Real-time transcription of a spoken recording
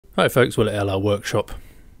Hi folks, Will at LR Workshop.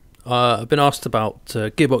 I've been asked about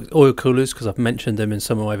gearbox oil coolers because I've mentioned them in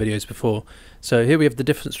some of my videos before. So here we have the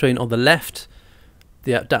difference between, on the left,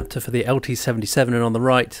 the adapter for the LT77, and on the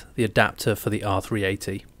right, the adapter for the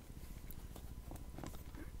R380.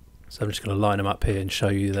 So I'm just going to line them up here and show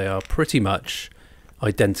you they are pretty much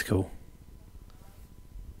identical.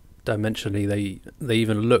 Dimensionally, they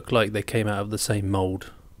even look like they came out of the same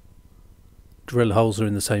mould. Drill holes are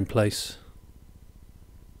in the same place.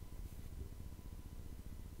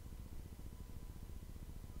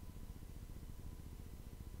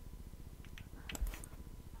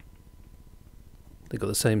 They've got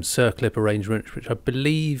the same circlip arrangement, which I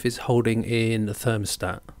believe is holding in the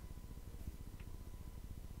thermostat.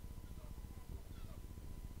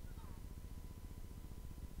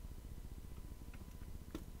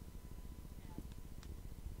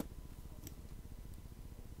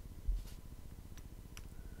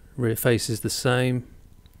 Rear face is the same.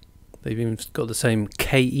 They've even got the same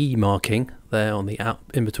KE marking there on the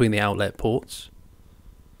in between the outlet ports.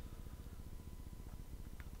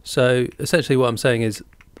 So essentially what I'm saying is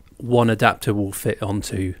one adapter will fit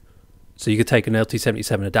onto, so you could take an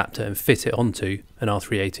LT77 adapter and fit it onto an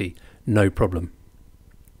R380, no problem.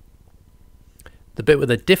 The bit where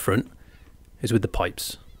they're different is with the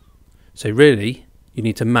pipes. So really you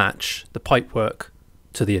need to match the pipework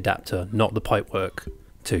to the adapter, not the pipework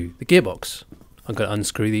to the gearbox. I'm going to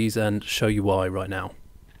unscrew these and show you why right now.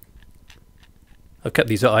 I've kept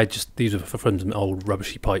these, these are from some old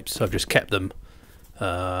rubbishy pipes, so I've just kept them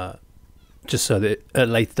just so that at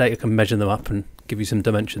a later date I can measure them up and give you some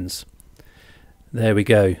dimensions. There we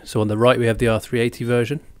go. So on the right we have the R380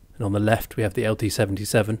 version, and on the left we have the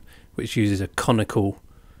LT77, which uses a conical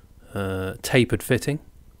tapered fitting,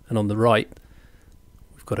 and on the right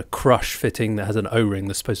we've got a crush fitting that has an O-ring.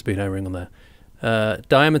 There's supposed to be an O-ring on there.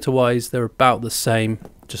 Diameter wise they're about the same,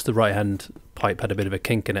 just the right hand pipe had a bit of a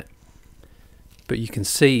kink in it. But you can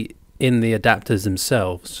see in the adapters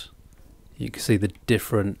themselves, you can see the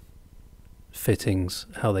different fittings,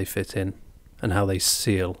 how they fit in and how they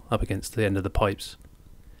seal up against the end of the pipes.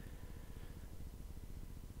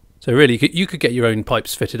 So really you could get your own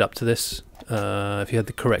pipes fitted up to this if you had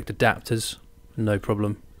the correct adapters, no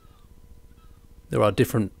problem. There are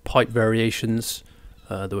different pipe variations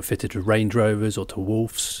that were fitted to Range Rovers or to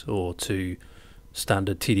Wolves or to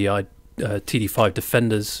standard TD5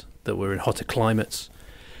 Defenders that were in hotter climates.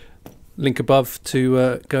 Link above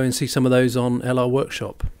to go and see some of those on LR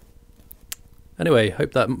Workshop. Anyway,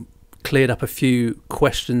 hope that cleared up a few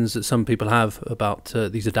questions that some people have about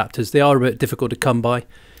these adapters. They are a bit difficult to come by.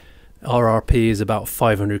 RRP is about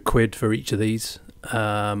 500 quid for each of these.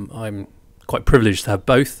 I'm quite privileged to have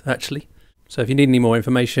both, actually. So if you need any more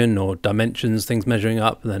information or dimensions, things measuring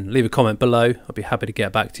up, then leave a comment below. I'll be happy to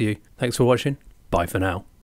get back to you. Thanks for watching. Bye for now.